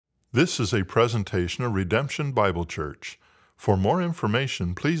This is a presentation of Redemption Bible Church. For more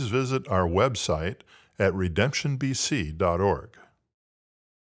information, please visit our website at redemptionbc.org.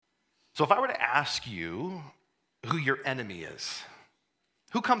 So if I were to ask you who your enemy is,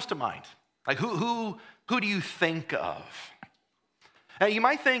 who comes to mind? Like who do you think of? You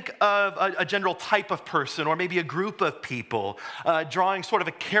might think of a general type of person or maybe a group of people, drawing sort of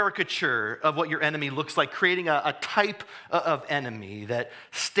a caricature of what your enemy looks like, creating a type of enemy that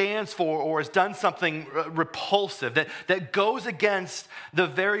stands for or has done something repulsive, that goes against the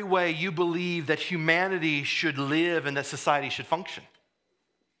very way you believe that humanity should live and that society should function.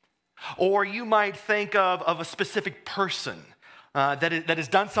 Or you might think of a specific person that has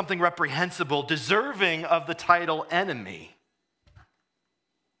done something reprehensible, deserving of the title enemy.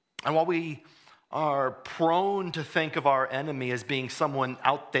 And while we are prone to think of our enemy as being someone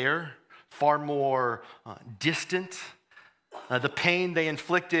out there, far more distant, the pain they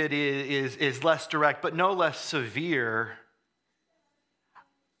inflicted is less direct, but no less severe.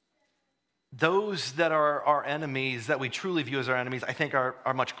 Those that are our enemies, that we truly view as our enemies, I think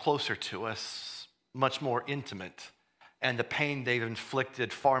are much closer to us, much more intimate, and the pain they've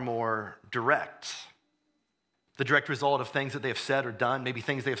inflicted far more direct. The direct result of things that they have said or done, maybe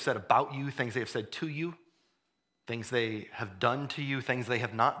things they have said about you, things they have said to you, things they have done to you, things they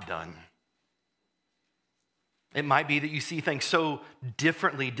have not done. It might be that you see things so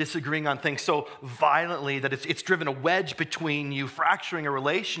differently, disagreeing on things so violently that it's driven a wedge between you, fracturing a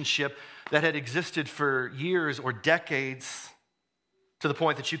relationship that had existed for years or decades to the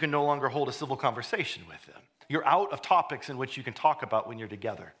point that you can no longer hold a civil conversation with them. You're out of topics in which you can talk about when you're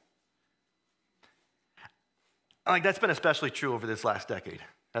together. Like, that's been especially true over this last decade,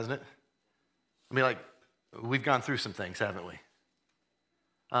 hasn't it? I mean, we've gone through some things, haven't we?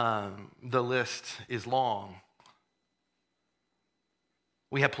 The list is long.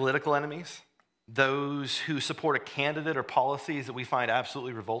 We have political enemies, those who support a candidate or policies that we find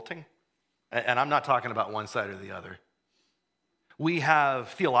absolutely revolting. And I'm not talking about one side or the other. We have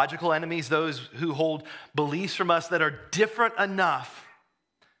theological enemies, those who hold beliefs from us that are different enough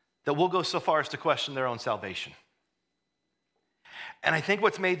that we'll go so far as to question their own salvation. And I think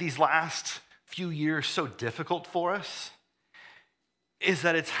what's made these last few years so difficult for us is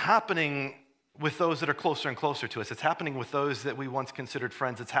that it's happening with those that are closer and closer to us. It's happening with those that we once considered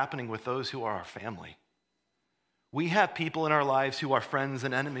friends. It's happening with those who are our family. We have people in our lives who are friends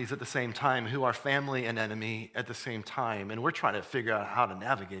and enemies at the same time, who are family and enemy at the same time. And we're trying to figure out how to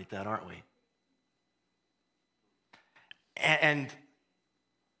navigate that, aren't we? And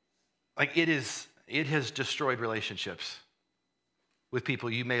it has destroyed relationships with people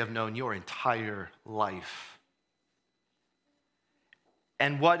you may have known your entire life.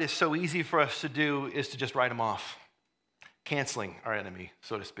 And what is so easy for us to do is to just write them off, canceling our enemy,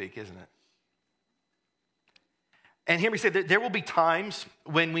 so to speak, isn't it? And hear me say that there will be times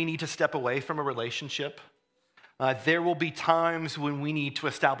when we need to step away from a relationship. There will be times when we need to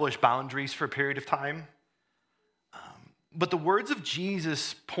establish boundaries for a period of time. But the words of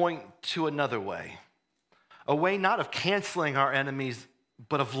Jesus point to another way. A way not of canceling our enemies,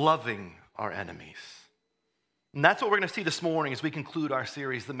 but of loving our enemies. And that's what we're going to see this morning as we conclude our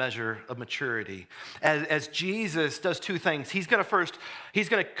series, The Measure of Maturity. As Jesus does two things. He's going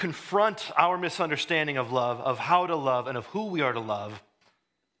to confront our misunderstanding of love, of how to love, and of who we are to love.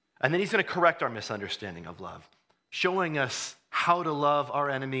 And then he's going to correct our misunderstanding of love, showing us how to love our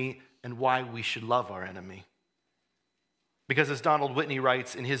enemy and why we should love our enemy. Because as Donald Whitney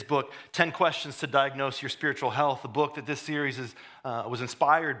writes in his book, 10 Questions to Diagnose Your Spiritual Health, the book that this series was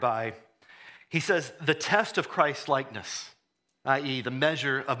inspired by, he says, the test of Christ's likeness, i.e. the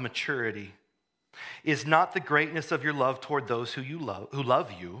measure of maturity, is not the greatness of your love toward those who love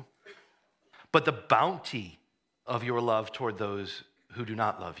you, but the bounty of your love toward those who do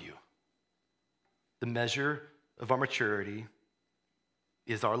not love you. The measure of our maturity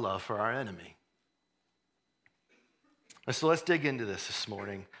is our love for our enemy. So let's dig into this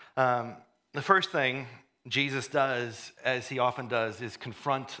morning. The first thing Jesus does, as he often does, is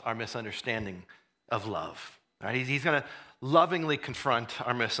confront our misunderstanding of love. Right? He's going to lovingly confront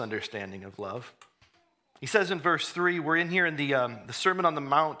our misunderstanding of love. He says in verse 3, we're in here in the Sermon on the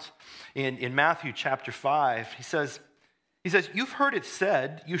Mount in Matthew chapter 5. He says, you've heard it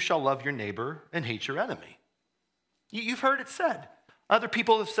said, you shall love your neighbor and hate your enemy. You've heard it said. Other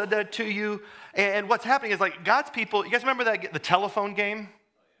people have said that to you. And what's happening is God's people, you guys remember the telephone game?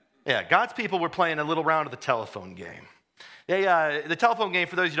 Yeah, God's people were playing a little round of the telephone game. The telephone game,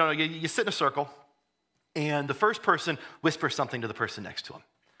 for those who don't know, you sit in a circle, and the first person whispers something to the person next to him.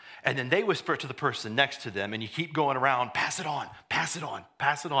 And then they whisper it to the person next to them, and you keep going around, pass it on, pass it on,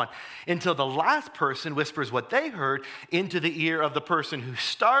 pass it on, until the last person whispers what they heard into the ear of the person who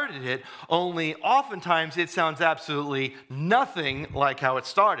started it, only oftentimes it sounds absolutely nothing like how it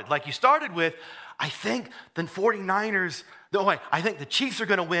started. Like you started with, I think the 49ers, I think the Chiefs are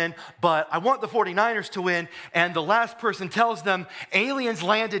going to win, but I want the 49ers to win, and the last person tells them, aliens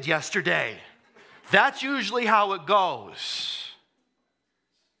landed yesterday. That's usually how it goes.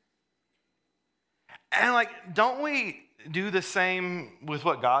 And don't we do the same with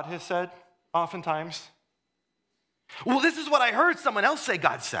what God has said oftentimes? Well, this is what I heard someone else say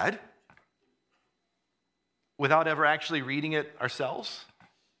God said, without ever actually reading it ourselves,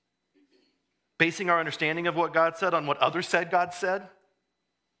 basing our understanding of what God said on what others said God said.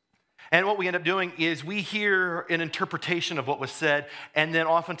 And what we end up doing is we hear an interpretation of what was said, and then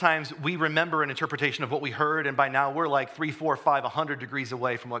oftentimes we remember an interpretation of what we heard, and by now we're like 3, 4, 5, 100 degrees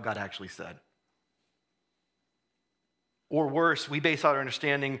away from what God actually said. Or worse, we base our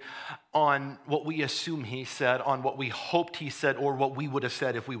understanding on what we assume he said, on what we hoped he said, or what we would have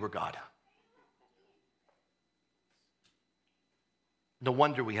said if we were God. No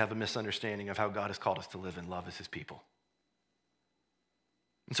wonder we have a misunderstanding of how God has called us to live and love as his people.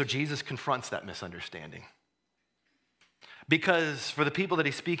 And so Jesus confronts that misunderstanding. Because for the people that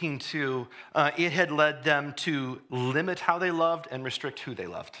he's speaking to, it had led them to limit how they loved and restrict who they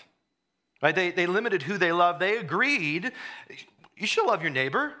loved. Right? They limited who they loved. They agreed, you should love your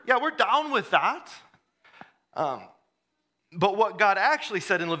neighbor. Yeah, we're down with that. But what God actually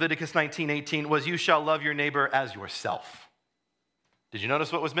said in Leviticus 19:18 was, you shall love your neighbor as yourself. Did you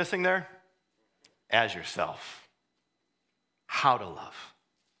notice what was missing there? As yourself. How to love.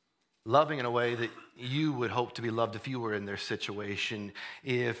 Loving in a way that you would hope to be loved if you were in their situation,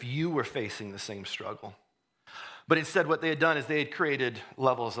 if you were facing the same struggle. But instead, what they had done is they had created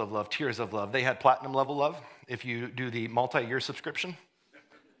levels of love, tiers of love. They had platinum level love, if you do the multi-year subscription.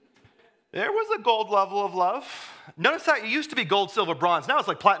 There was a gold level of love. Notice how it used to be gold, silver, bronze. Now it's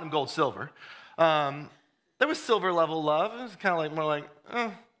like platinum, gold, silver. There was silver level love. It was kind of like more like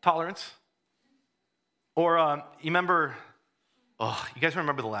tolerance. Or you remember, you guys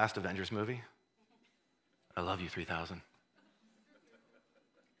remember the last Avengers movie? I love you, 3000.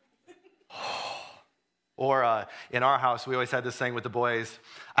 Or in our house, we always had this thing with the boys.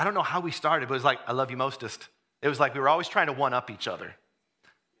 I don't know how we started, but it was like, I love you mostest. It was like we were always trying to one-up each other.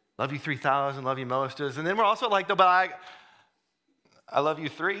 Love you 3000, love you mostest. And then we're also like, no, but I love you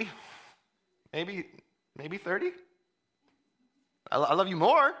 3, maybe 30. I love you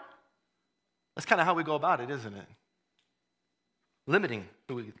more. That's kind of how we go about it, isn't it? Limiting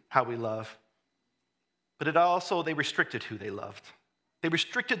how we love. But they restricted who they loved. They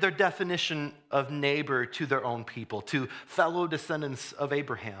restricted their definition of neighbor to their own people, to fellow descendants of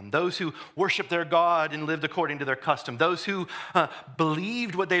Abraham, those who worshiped their God and lived according to their custom, those who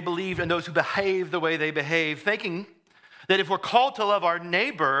believed what they believed and those who behaved the way they behaved, thinking that if we're called to love our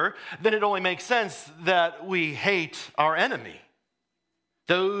neighbor, then it only makes sense that we hate our enemy.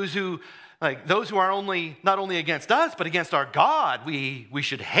 Those who are not only against us, but against our God, we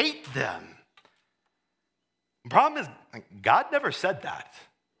should hate them. The problem is, God never said that.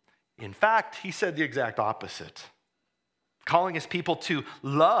 In fact, he said the exact opposite, calling his people to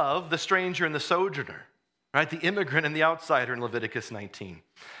love the stranger and the sojourner, right? The immigrant and the outsider in Leviticus 19.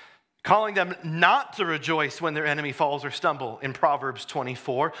 Calling them not to rejoice when their enemy falls or stumble in Proverbs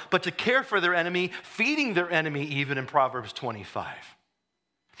 24, but to care for their enemy, feeding their enemy even in Proverbs 25.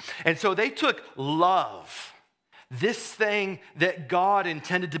 And so they took love, this thing that God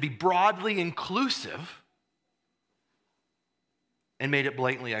intended to be broadly inclusive, and made it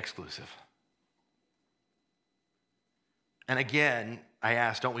blatantly exclusive. And again, I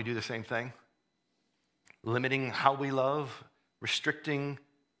ask, don't we do the same thing? Limiting how we love, restricting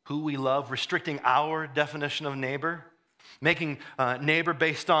who we love, restricting our definition of neighbor, making neighbor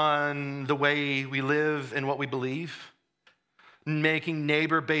based on the way we live and what we believe, making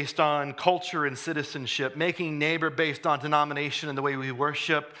neighbor based on culture and citizenship, making neighbor based on denomination and the way we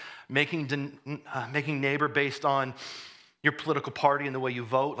worship, making neighbor based on your political party and the way you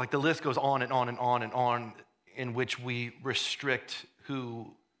vote. Like the list goes on and on and on and on, in which we restrict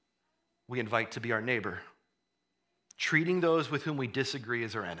who we invite to be our neighbor, treating those with whom we disagree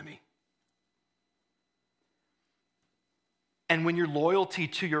as our enemy. And when your loyalty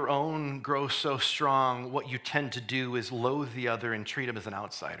to your own grows so strong, what you tend to do is loathe the other and treat them as an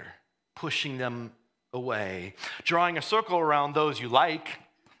outsider, pushing them away, drawing a circle around those you like,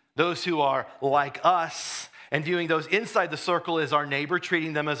 those who are like us, and viewing those inside the circle as our neighbor,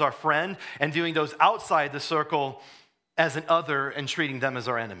 treating them as our friend, and viewing those outside the circle as an other and treating them as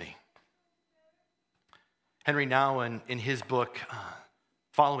our enemy. Henry Nouwen, in his book,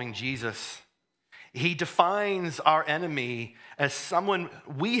 Following Jesus, he defines our enemy as someone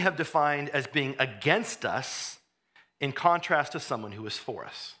we have defined as being against us in contrast to someone who is for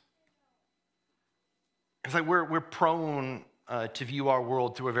us. It's like we're prone to view our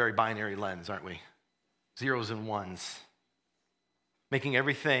world through a very binary lens, aren't we? Zeros and ones. Making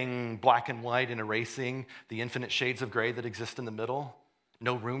everything black and white and erasing the infinite shades of gray that exist in the middle.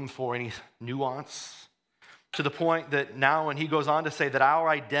 No room for any nuance. To the point that now, and he goes on to say that our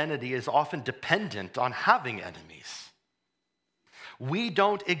identity is often dependent on having enemies. We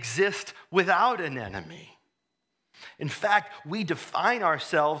don't exist without an enemy. In fact, we define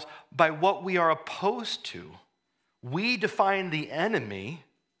ourselves by what we are opposed to. We define the enemy,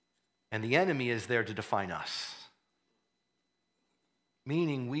 and the enemy is there to define us.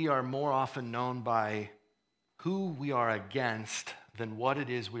 Meaning we are more often known by who we are against than what it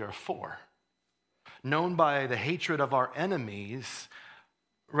is we are for. Known by the hatred of our enemies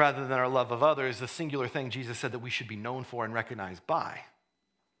rather than our love of others, the singular thing Jesus said that we should be known for and recognized by.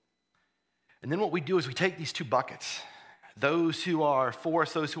 And then what we do is we take these two buckets, those who are for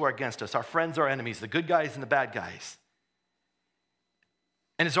us, those who are against us, our friends, our enemies, the good guys and the bad guys.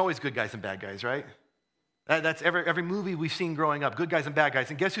 And it's always good guys and bad guys, right? That's every movie we've seen growing up, good guys and bad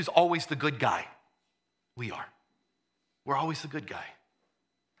guys. And guess who's always the good guy? We are. We're always the good guy.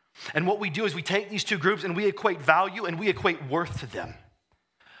 And what we do is we take these two groups and we equate value and we equate worth to them,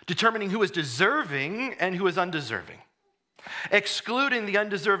 determining who is deserving and who is undeserving. Excluding the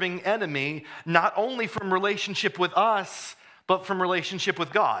undeserving enemy, not only from relationship with us, but from relationship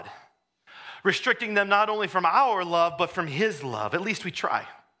with God. Restricting them not only from our love, but from his love. At least we try.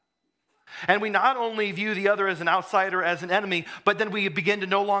 And we not only view the other as an outsider, as an enemy, but then we begin to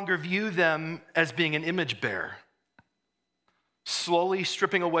no longer view them as being an image bearer. Slowly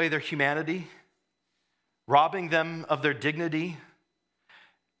stripping away their humanity, robbing them of their dignity,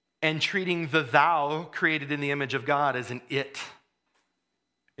 and treating the thou created in the image of God as an it,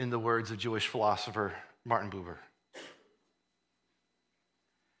 in the words of Jewish philosopher Martin Buber.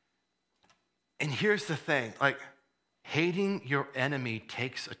 And here's the thing, hating your enemy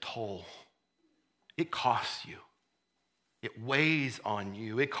takes a toll. It costs you. It weighs on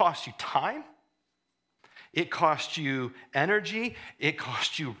you. It costs you time. It costs you energy. It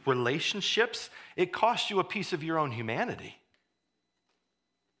costs you relationships. It costs you a piece of your own humanity.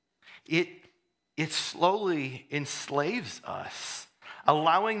 It slowly enslaves us,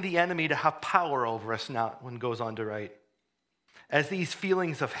 allowing the enemy to have power over us. Now, when it goes on to write, as these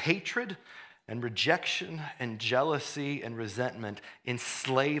feelings of hatred and rejection and jealousy and resentment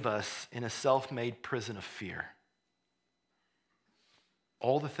enslave us in a self-made prison of fear.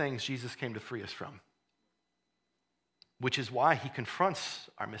 All the things Jesus came to free us from. Which is why he confronts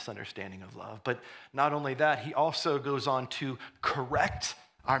our misunderstanding of love. But not only that, he also goes on to correct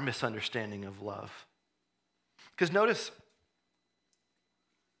our misunderstanding of love. Because notice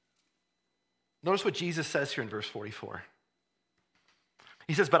what Jesus says here in verse 44.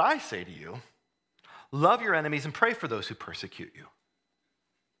 He says, "But I say to you, love your enemies and pray for those who persecute you."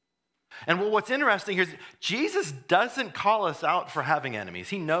 And what's interesting here is Jesus doesn't call us out for having enemies.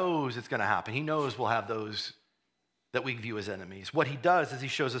 He knows it's going to happen. He knows we'll have those that we view as enemies. What he does is he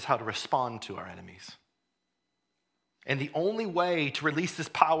shows us how to respond to our enemies. And the only way to release this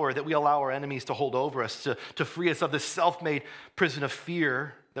power that we allow our enemies to hold over us, to free us of this self-made prison of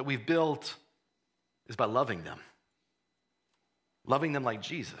fear that we've built, is by loving them. Loving them like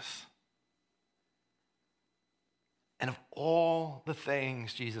Jesus. And of all the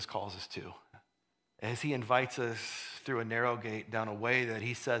things Jesus calls us to, as he invites us through a narrow gate down a way that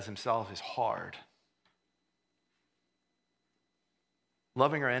he says himself is hard,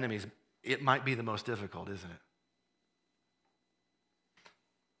 loving our enemies, it might be the most difficult, isn't it?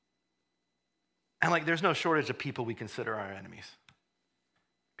 And there's no shortage of people we consider our enemies.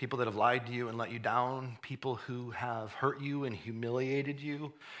 People that have lied to you and let you down, people who have hurt you and humiliated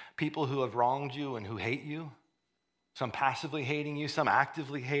you, people who have wronged you and who hate you, some passively hating you, some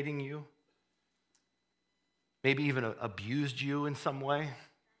actively hating you, maybe even abused you in some way.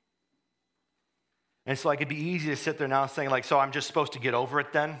 And so it'd be easy to sit there now saying so I'm just supposed to get over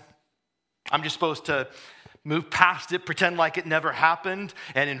it then? I'm just supposed to move past it, pretend like it never happened,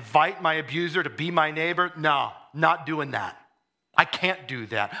 and invite my abuser to be my neighbor? No, not doing that. I can't do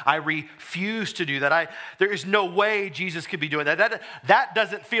that. I refuse to do that. There is no way Jesus could be doing that. That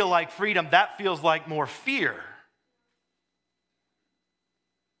doesn't feel like freedom. That feels like more fear.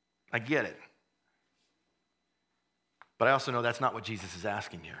 I get it. But I also know that's not what Jesus is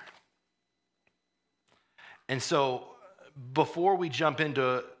asking here. And so before we jump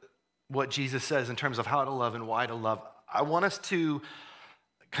into what Jesus says in terms of how to love and why to love, I want us to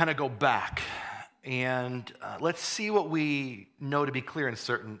kind of go back and let's see what we know to be clear and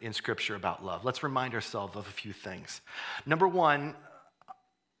certain in Scripture about love. Let's remind ourselves of a few things. Number one,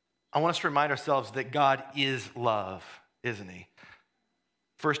 I want us to remind ourselves that God is love, isn't he?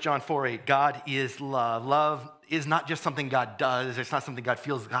 1 John 4:8, God is love. Love is not just something God does. It's not something God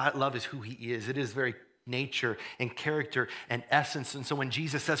feels. Love is who he is. It is very nature and character and essence. And so when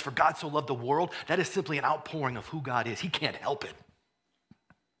Jesus says, for God so loved the world, that is simply an outpouring of who God is. He can't help it.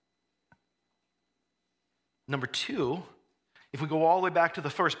 Number two, if we go all the way back to the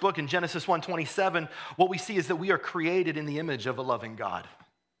first book in Genesis 1:27, what we see is that we are created in the image of a loving God,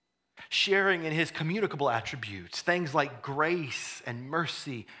 sharing in his communicable attributes, things like grace and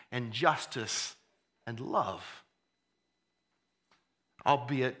mercy and justice and love.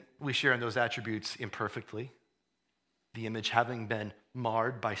 Albeit we share in those attributes imperfectly, the image having been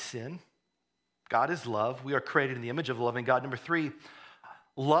marred by sin. God is love. We are created in the image of a loving God. Number three,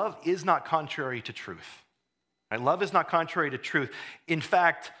 love is not contrary to truth. Right? Love is not contrary to truth. In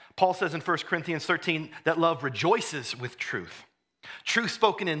fact, Paul says in 1 Corinthians 13 that love rejoices with truth. Truth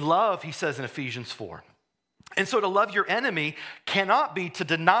spoken in love, he says in Ephesians 4. And so to love your enemy cannot be to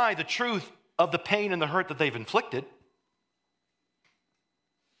deny the truth of the pain and the hurt that they've inflicted.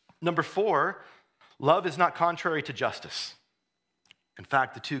 Number four, love is not contrary to justice. In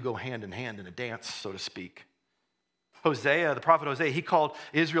fact, the two go hand in hand in a dance, so to speak. Hosea, the prophet Hosea, he called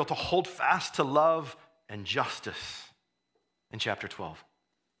Israel to hold fast to love and justice in chapter 12.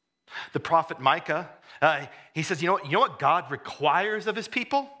 The prophet Micah, he says, you know what God requires of his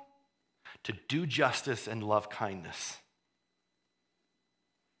people? To do justice and love kindness.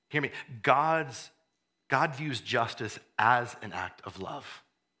 Hear me, God views justice as an act of love,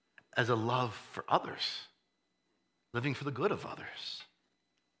 as a love for others, living for the good of others.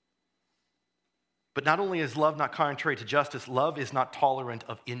 But not only is love not contrary to justice, love is not tolerant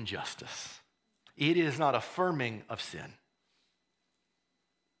of injustice. It is not affirming of sin.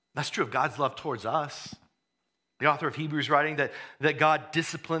 That's true of God's love towards us. The author of Hebrews writing that God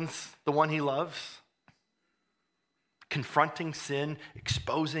disciplines the one he loves, confronting sin,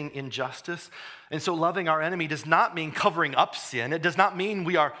 exposing injustice. And so loving our enemy does not mean covering up sin. It does not mean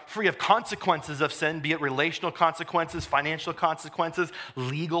we are free of consequences of sin, be it relational consequences, financial consequences,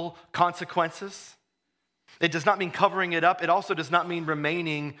 legal consequences. It does not mean covering it up. It also does not mean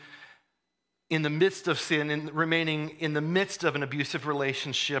remaining in the midst of sin and remaining in the midst of an abusive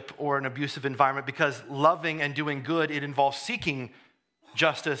relationship or an abusive environment, because loving and doing good, it involves seeking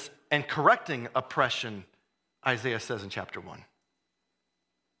justice and correcting oppression, Isaiah says in chapter 1.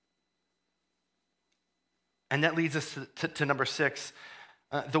 And that leads us to number 6.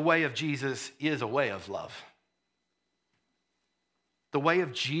 The way of Jesus is a way of love. The way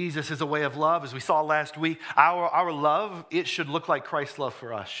of Jesus is a way of love. As we saw last week, our love, it should look like Christ's love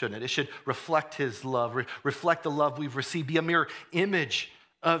for us, shouldn't it? It should reflect his love, reflect the love we've received, be a mirror image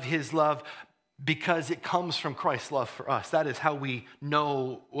of his love because it comes from Christ's love for us. That is how we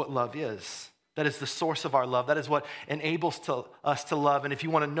know what love is. That is the source of our love. That is what enables us to love. And if you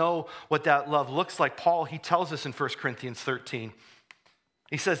want to know what that love looks like, Paul, he tells us in 1 Corinthians 13.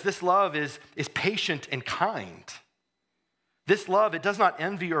 He says, this love is patient and kind. This love, it does not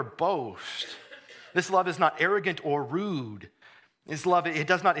envy or boast. This love is not arrogant or rude. This love, it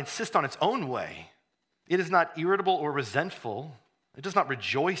does not insist on its own way. It is not irritable or resentful. It does not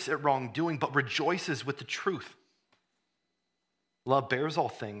rejoice at wrongdoing, but rejoices with the truth. Love bears all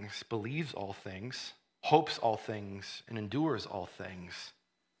things, believes all things, hopes all things, and endures all things.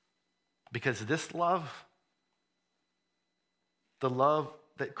 Because this love, the love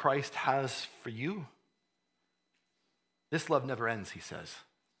that Christ has for you, this love never ends, he says.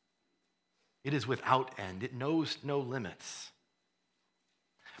 It is without end. It knows no limits.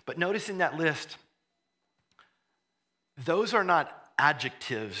 But notice in that list, those are not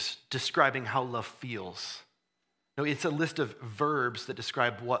adjectives describing how love feels. No, it's a list of verbs that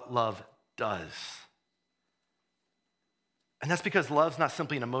describe what love does. And that's because love's not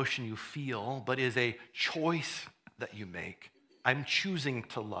simply an emotion you feel, but is a choice that you make. I'm choosing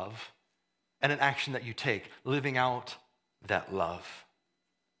to love, and an action that you take, living out that love.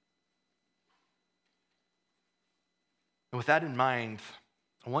 And with that in mind,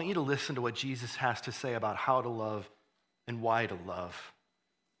 I want you to listen to what Jesus has to say about how to love and why to love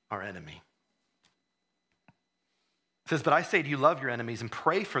our enemy. It says, but I say to you, love your enemies and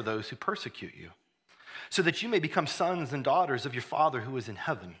pray for those who persecute you, so that you may become sons and daughters of your Father who is in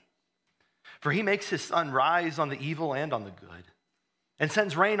heaven. For he makes his sun rise on the evil and on the good, and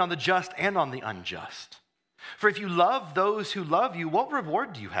sends rain on the just and on the unjust. For if you love those who love you, what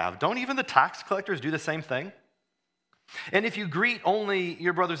reward do you have? Don't even the tax collectors do the same thing? And if you greet only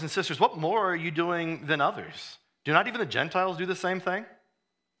your brothers and sisters, what more are you doing than others? Do not even the Gentiles do the same thing?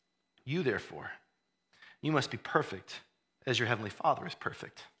 You, therefore, you must be perfect as your heavenly Father is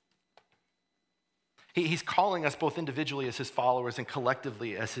perfect. He's calling us both individually as his followers and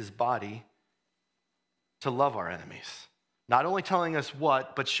collectively as his body to love our enemies. Not only telling us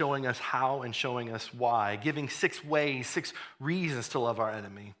what, but showing us how and showing us why, giving 6 ways, 6 reasons to love our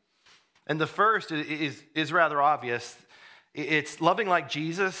enemy. And the first is rather obvious. It's loving like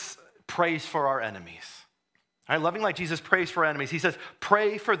Jesus prays for our enemies. All right, loving like Jesus prays for our enemies. He says,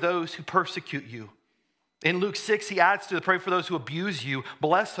 pray for those who persecute you. In Luke 6, he adds to the pray for those who abuse you,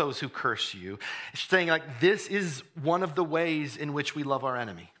 bless those who curse you, saying like this is one of the ways in which we love our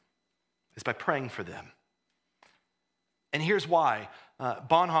enemy, is by praying for them. And here's why.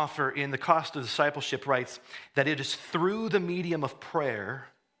 Bonhoeffer in The Cost of Discipleship writes that it is through the medium of prayer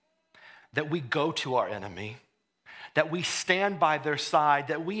that we go to our enemy, that we stand by their side,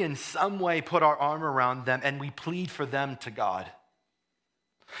 that we in some way put our arm around them and we plead for them to God,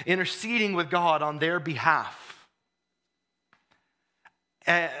 interceding with God on their behalf.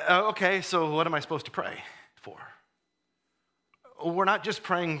 Okay, so what am I supposed to pray for? We're not just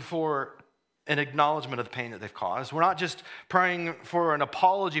praying for an acknowledgement of the pain that they've caused. We're not just praying for an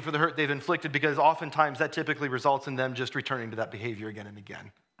apology for the hurt they've inflicted, because oftentimes that typically results in them just returning to that behavior again and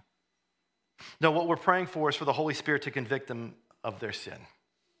again. No, what we're praying for is for the Holy Spirit to convict them of their sin.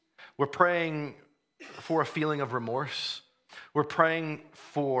 We're praying for a feeling of remorse. We're praying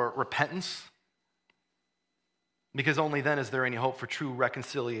for repentance, because only then is there any hope for true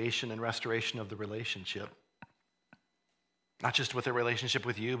reconciliation and restoration of the relationship. Not just with the relationship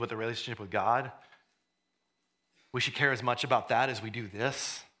with you, but the relationship with God. We should care as much about that as we do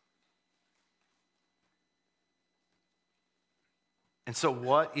this. And so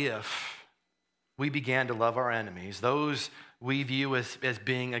what if we began to love our enemies, those we view as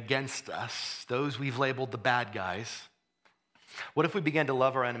being against us, those we've labeled the bad guys? What if we began to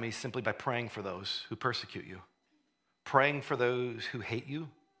love our enemies simply by praying for those who persecute you, praying for those who hate you,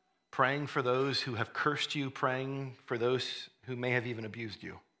 praying for those who have cursed you, praying for those who may have even abused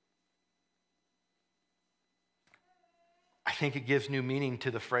you? I think it gives new meaning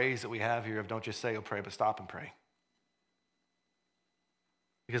to the phrase that we have here of don't just say, oh, pray, but stop and pray.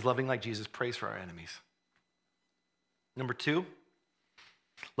 Because loving like Jesus prays for our enemies. Number 2,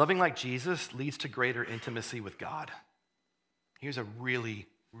 loving like Jesus leads to greater intimacy with God. Here's a really,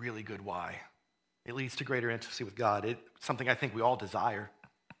 really good why. It leads to greater intimacy with God. It's something I think we all desire.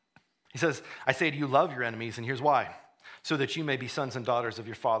 He says, I say to you, love your enemies, and here's why. So that you may be sons and daughters of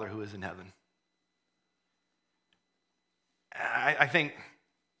your Father who is in heaven. I think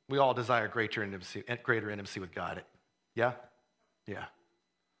we all desire greater intimacy with God. Yeah? Yeah.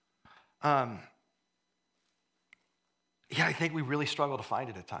 I think we really struggle to find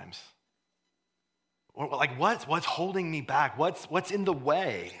it at times. Like, what's holding me back? What's in the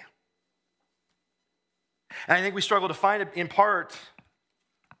way? And I think we struggle to find it in part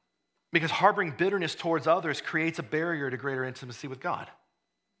because harboring bitterness towards others creates a barrier to greater intimacy with God.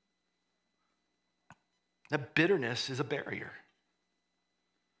 That bitterness is a barrier.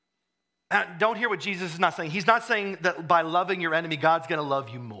 Now, don't hear what Jesus is not saying. He's not saying that by loving your enemy, God's going to love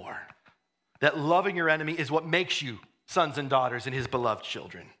you more. That loving your enemy is what makes you sons and daughters and his beloved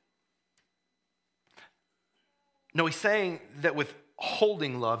children. No, he's saying that with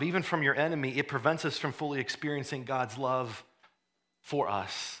holding love, even from your enemy, it prevents us from fully experiencing God's love for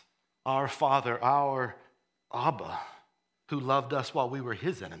us. Our Father, our Abba, who loved us while we were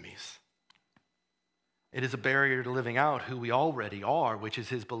his enemies. It is a barrier to living out who we already are, which is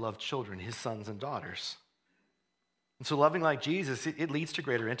his beloved children, his sons and daughters. And so loving like Jesus, it leads to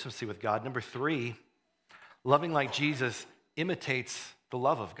greater intimacy with God. Number 3, loving like Jesus imitates the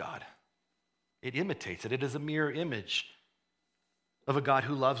love of God. It imitates it. It is a mirror image of a God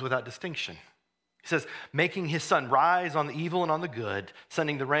who loves without distinction. He says, making his sun rise on the evil and on the good,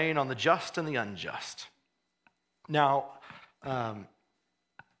 sending the rain on the just and the unjust. Now,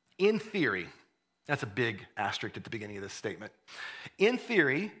 in theory, that's a big asterisk at the beginning of this statement. In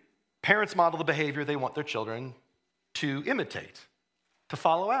theory, parents model the behavior they want their children to imitate, to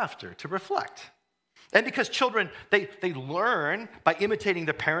follow after, to reflect. And because children, they learn by imitating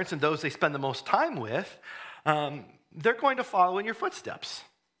their parents and those they spend the most time with, they're going to follow in your footsteps.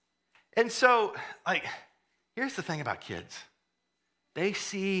 And so, here's the thing about kids. They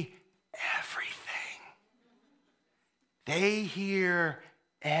see everything. They hear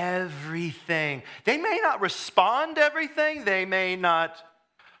everything. They may not respond to everything. They may not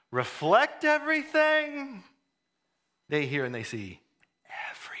reflect everything. they hear and they see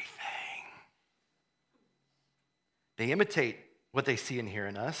everything. They imitate what they see and hear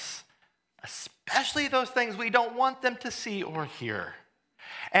in us, especially those things we don't want them to see or hear.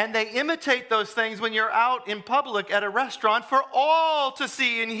 And they imitate those things when you're out in public at a restaurant for all to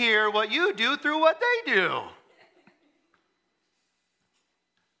see and hear what you do through what they do.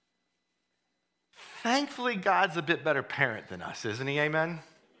 Thankfully, God's a bit better parent than us, isn't he? Amen?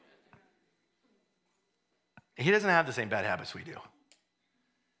 He doesn't have the same bad habits we do.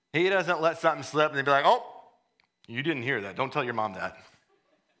 He doesn't let something slip and they'd be like, oh, you didn't hear that. Don't tell your mom that.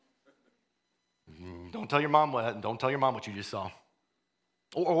 Don't tell your mom what. Don't tell your mom what you just saw.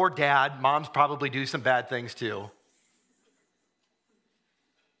 Or dad. Moms probably do some bad things too.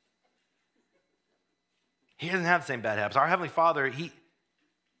 He doesn't have the same bad habits. Our Heavenly Father,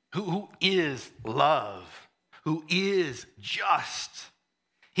 who is love, who is just,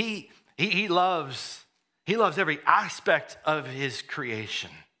 he loves every aspect of his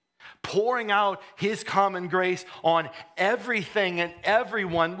creation, pouring out his common grace on everything and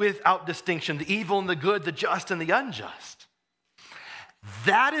everyone without distinction, the evil and the good, the just and the unjust.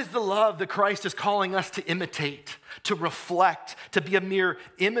 That is the love that Christ is calling us to imitate, to reflect, to be a mere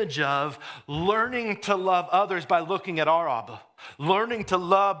image of, learning to love others by looking at our Abba, learning to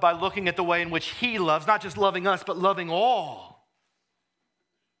love by looking at the way in which he loves, not just loving us, but loving all.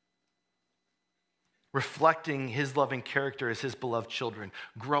 Reflecting his loving character as his beloved children,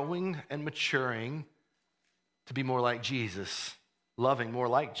 growing and maturing to be more like Jesus, loving more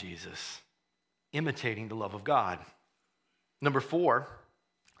like Jesus, imitating the love of God. Number 4,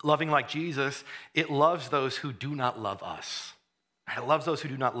 loving like Jesus, it loves those who do not love us. It loves those who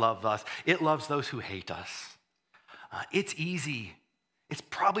do not love us. It loves those who hate us. It's easy. It's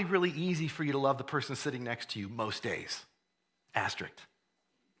probably really easy for you to love the person sitting next to you most days. Asterisk.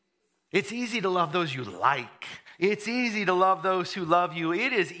 It's easy to love those you like. It's easy to love those who love you.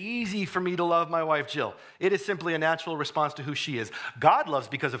 It is easy for me to love my wife, Jill. It is simply a natural response to who she is. God loves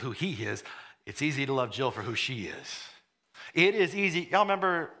because of who he is. It's easy to love Jill for who she is. It is easy. Y'all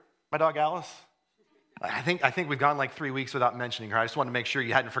remember my dog Alice? I think we've gone like 3 weeks without mentioning her. I just wanted to make sure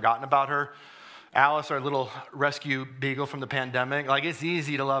you hadn't forgotten about her. Alice, our little rescue beagle from the pandemic. Like, it's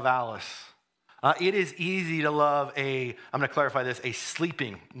easy to love Alice. It is easy to love I'm going to clarify this, a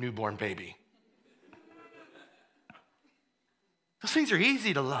sleeping newborn baby. Those things are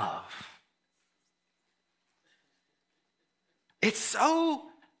easy to love. It's so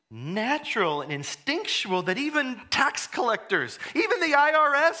natural and instinctual that even tax collectors, even the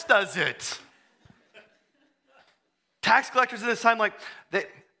IRS does it. Tax collectors at this time, like, the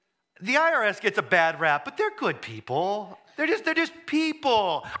IRS gets a bad rap, but they're good people. They're just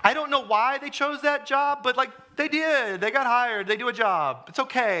people. I don't know why they chose that job, but like they did. They got hired. They do a job. It's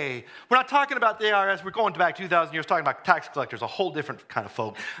okay. We're not talking about the IRS. We're going back 2,000 years talking about tax collectors, a whole different kind of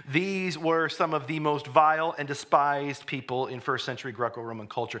folk. These were some of the most vile and despised people in first century Greco-Roman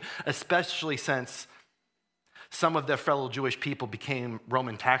culture, especially since some of their fellow Jewish people became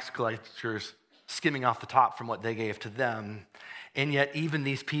Roman tax collectors, skimming off the top from what they gave to them. And yet even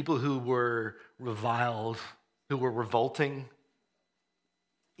these people who were reviled, who were revolting,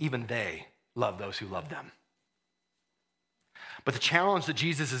 even they love those who love them. But the challenge that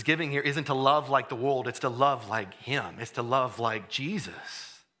Jesus is giving here isn't to love like the world, it's to love like him. It's to love like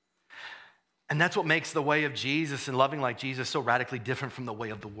Jesus. And that's what makes the way of Jesus and loving like Jesus so radically different from the way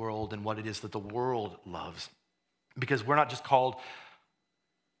of the world and what it is that the world loves. Because we're not just called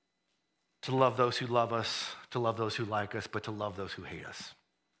to love those who love us, to love those who like us, but to love those who hate us.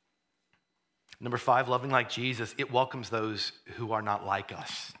 Number 5, loving like Jesus, it welcomes those who are not like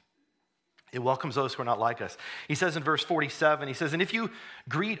us. It welcomes those who are not like us. He says in verse 47, he says, and if you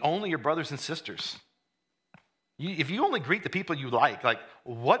greet only your brothers and sisters, if you only greet the people you like,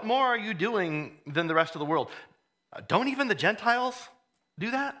 what more are you doing than the rest of the world? Don't even the Gentiles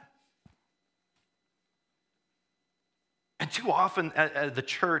do that? And too often the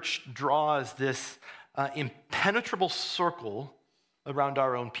church draws this impenetrable circle around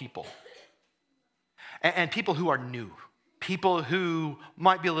our own people. And people who are new, people who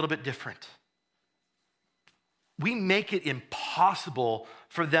might be a little bit different. We make it impossible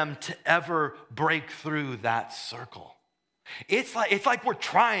for them to ever break through that circle. It's like we're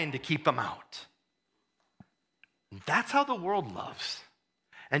trying to keep them out. That's how the world loves.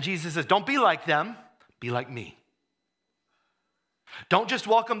 And Jesus says, don't be like them, be like me. Don't just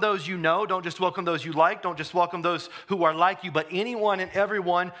welcome those you know, don't just welcome those you like, don't just welcome those who are like you, but anyone and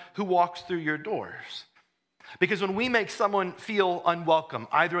everyone who walks through your doors. Because when we make someone feel unwelcome,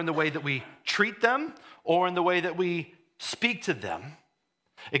 either in the way that we treat them or in the way that we speak to them,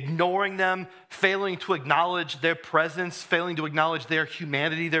 ignoring them, failing to acknowledge their presence, failing to acknowledge their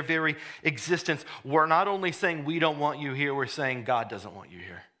humanity, their very existence. We're not only saying we don't want you here, we're saying God doesn't want you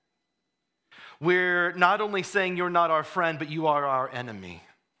here. We're not only saying you're not our friend, but you are our enemy.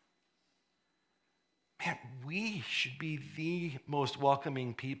 Man, we should be the most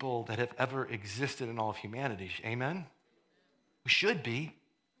welcoming people that have ever existed in all of humanity. Amen? We should be.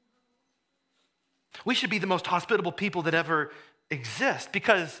 We should be the most hospitable people that ever exist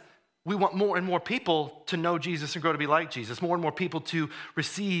because we want more and more people to know Jesus and grow to be like Jesus, more and more people to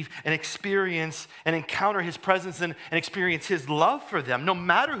receive and experience and encounter his presence and experience his love for them, no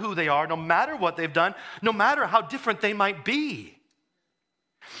matter who they are, no matter what they've done, no matter how different they might be.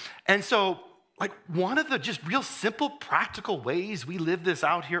 And so, like, one of the just real simple, practical ways we live this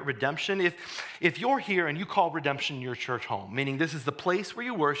out here at Redemption, if you're here and you call Redemption your church home, meaning this is the place where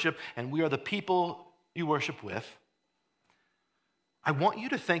you worship and we are the people you worship with, I want you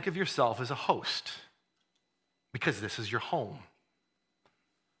to think of yourself as a host because this is your home.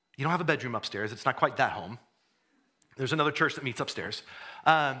 You don't have a bedroom upstairs. It's not quite that home. There's another church that meets upstairs.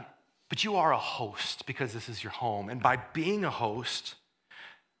 But you are a host because this is your home. And by being a host,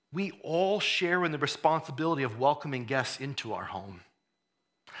 we all share in the responsibility of welcoming guests into our home.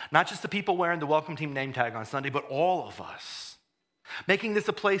 Not just the people wearing the welcome team name tag on Sunday, but all of us. Making this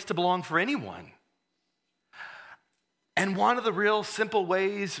a place to belong for anyone. And one of the real simple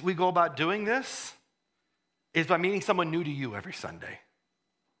ways we go about doing this is by meeting someone new to you every Sunday.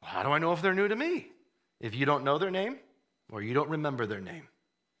 How do I know if they're new to me? If you don't know their name or you don't remember their name,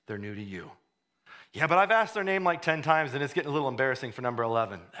 they're new to you. Yeah, but I've asked their name like 10 times and it's getting a little embarrassing for number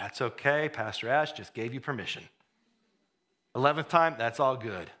 11. That's okay. Pastor Ash just gave you permission. 11th time, that's all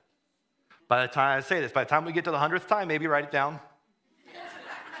good. By the time we get to the 100th time, maybe write it down.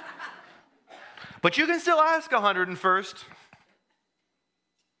 But you can still ask 101st.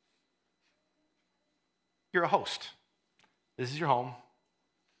 You're a host. This is your home,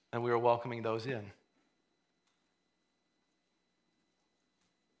 and we are welcoming those in. And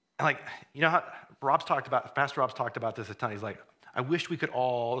like, you know how Pastor Rob's talked about this a ton. He's like, I wish we could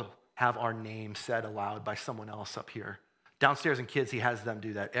all have our name said aloud by someone else up here. Downstairs in kids, he has them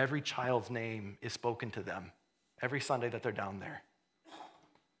do that. Every child's name is spoken to them every Sunday that they're down there.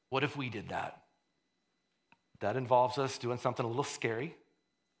 What if we did that? That involves us doing something a little scary.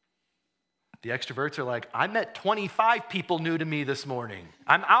 The extroverts are like, I met 25 people new to me this morning.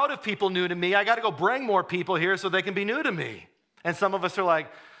 I'm out of people new to me. I got to go bring more people here so they can be new to me. And some of us are like,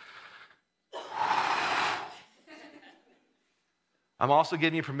 I'm also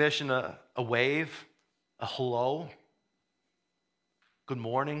giving you permission, a wave, a hello, good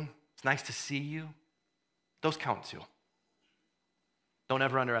morning, it's nice to see you. Those count too. Don't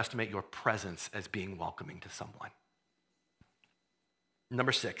ever underestimate your presence as being welcoming to someone.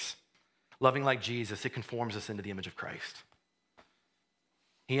 Number 6, loving like Jesus, it conforms us into the image of Christ.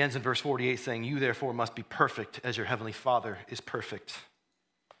 He ends in verse 48 saying, you therefore must be perfect as your heavenly Father is perfect.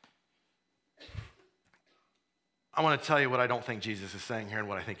 I want to tell you what I don't think Jesus is saying here and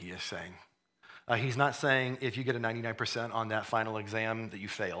what I think he is saying. He's not saying if you get a 99% on that final exam that you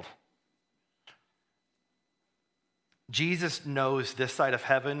failed. Jesus knows this side of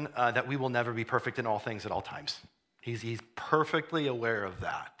heaven that we will never be perfect in all things at all times. He's perfectly aware of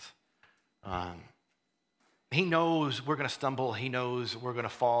that. He knows we're going to stumble. He knows we're going to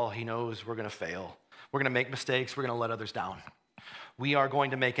fall. He knows we're going to fail. We're going to make mistakes. We're going to let others down. We are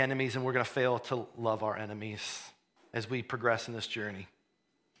going to make enemies, and we're going to fail to love our enemies as we progress in this journey.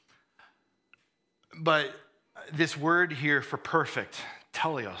 But this word here for perfect,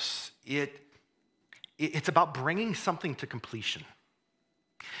 teleos, it's about bringing something to completion.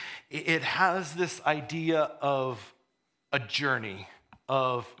 It has this idea of a journey,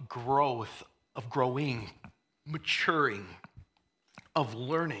 of growth, of growing, maturing, of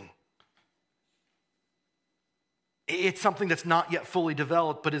learning. It's something that's not yet fully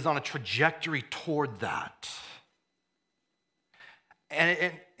developed, but is on a trajectory toward that.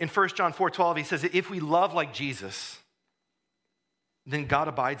 And in 1 John 4:12, he says, if we love like Jesus, then God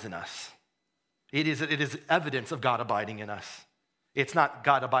abides in us. It is evidence of God abiding in us. It's not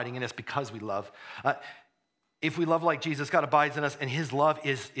God abiding in us because we love. If we love like Jesus, God abides in us, and his love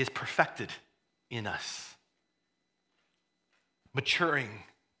is perfected in us. Maturing,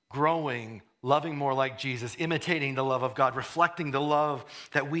 growing, loving more like Jesus, imitating the love of God, reflecting the love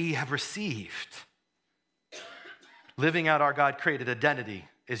that we have received. Living out our God-created identity,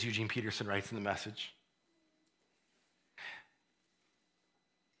 as Eugene Peterson writes in the Message.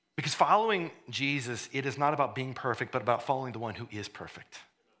 Because following Jesus, it is not about being perfect, but about following the one who is perfect.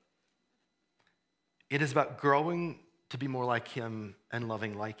 It is about growing to be more like him and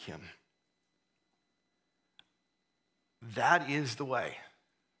loving like him. That is the way.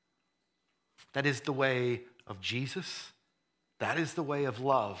 That is the way of Jesus. That is the way of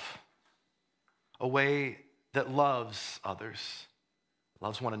love. A way that loves others,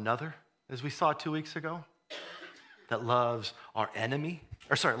 loves one another, as we saw 2 weeks ago, that loves our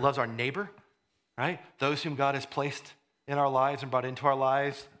loves our neighbor, right? Those whom God has placed in our lives and brought into our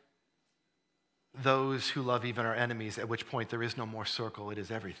lives, those who love even our enemies, at which point there is no more circle. It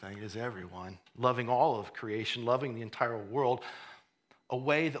is everything. It is everyone. Loving all of creation, loving the entire world, a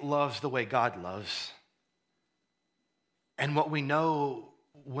way that loves the way God loves. And what we know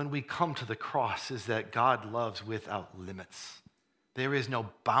when we come to the cross is that God loves without limits. There is no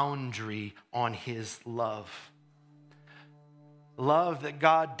boundary on his love. Love that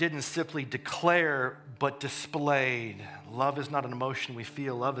God didn't simply declare, but displayed. Love is not an emotion we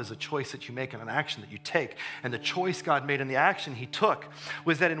feel. Love is a choice that you make and an action that you take. And the choice God made and the action he took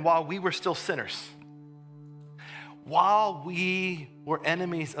was that while we were still sinners, while we were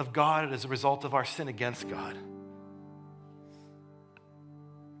enemies of God as a result of our sin against God,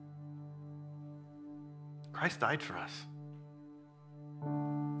 Christ died for us.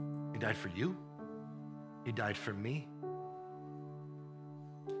 He died for you. He died for me.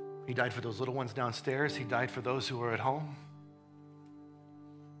 He died for those little ones downstairs. He died for those who are at home.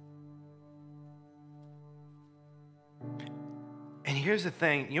 And here's the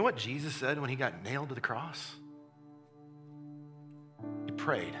thing. You know what Jesus said when he got nailed to the cross? He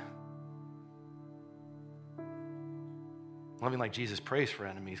prayed. Loving like Jesus prays for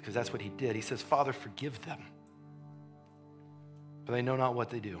enemies, because that's what he did. He says, Father, forgive them, for they know not what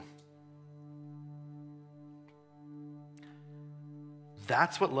they do.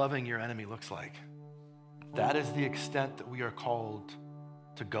 That's what loving your enemy looks like. That is the extent that we are called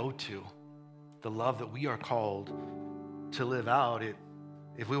to go to, the love that we are called to live out.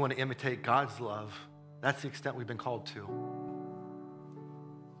 If we want to imitate God's love, that's the extent we've been called to.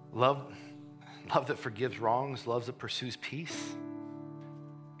 Love that forgives wrongs, love that pursues peace.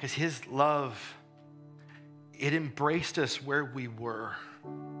 Because his love, it embraced us where we were.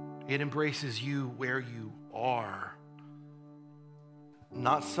 It embraces you where you are.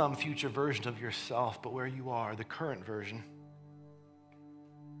 Not some future version of yourself, but where you are, the current version.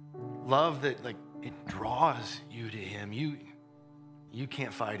 Love that it draws you to him. You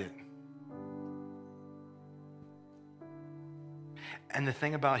can't fight it. And the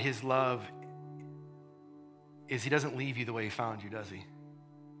thing about his love is he doesn't leave you the way he found you, does he?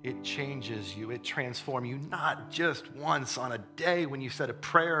 It changes you. It transforms you, not just once on a day when you said a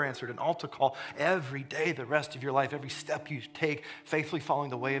prayer, answered an altar call. Every day, the rest of your life, every step you take, faithfully following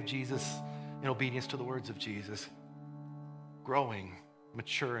the way of Jesus in obedience to the words of Jesus. Growing,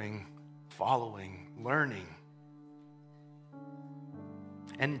 maturing, following, learning.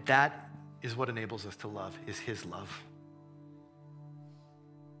 And that is what enables us to love, is his love.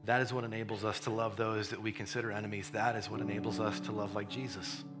 That is what enables us to love those that we consider enemies. That is what enables us to love like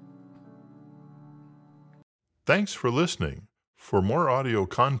Jesus. Thanks for listening. For more audio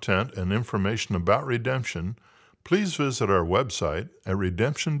content and information about redemption, please visit our website at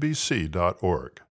redemptionbc.org.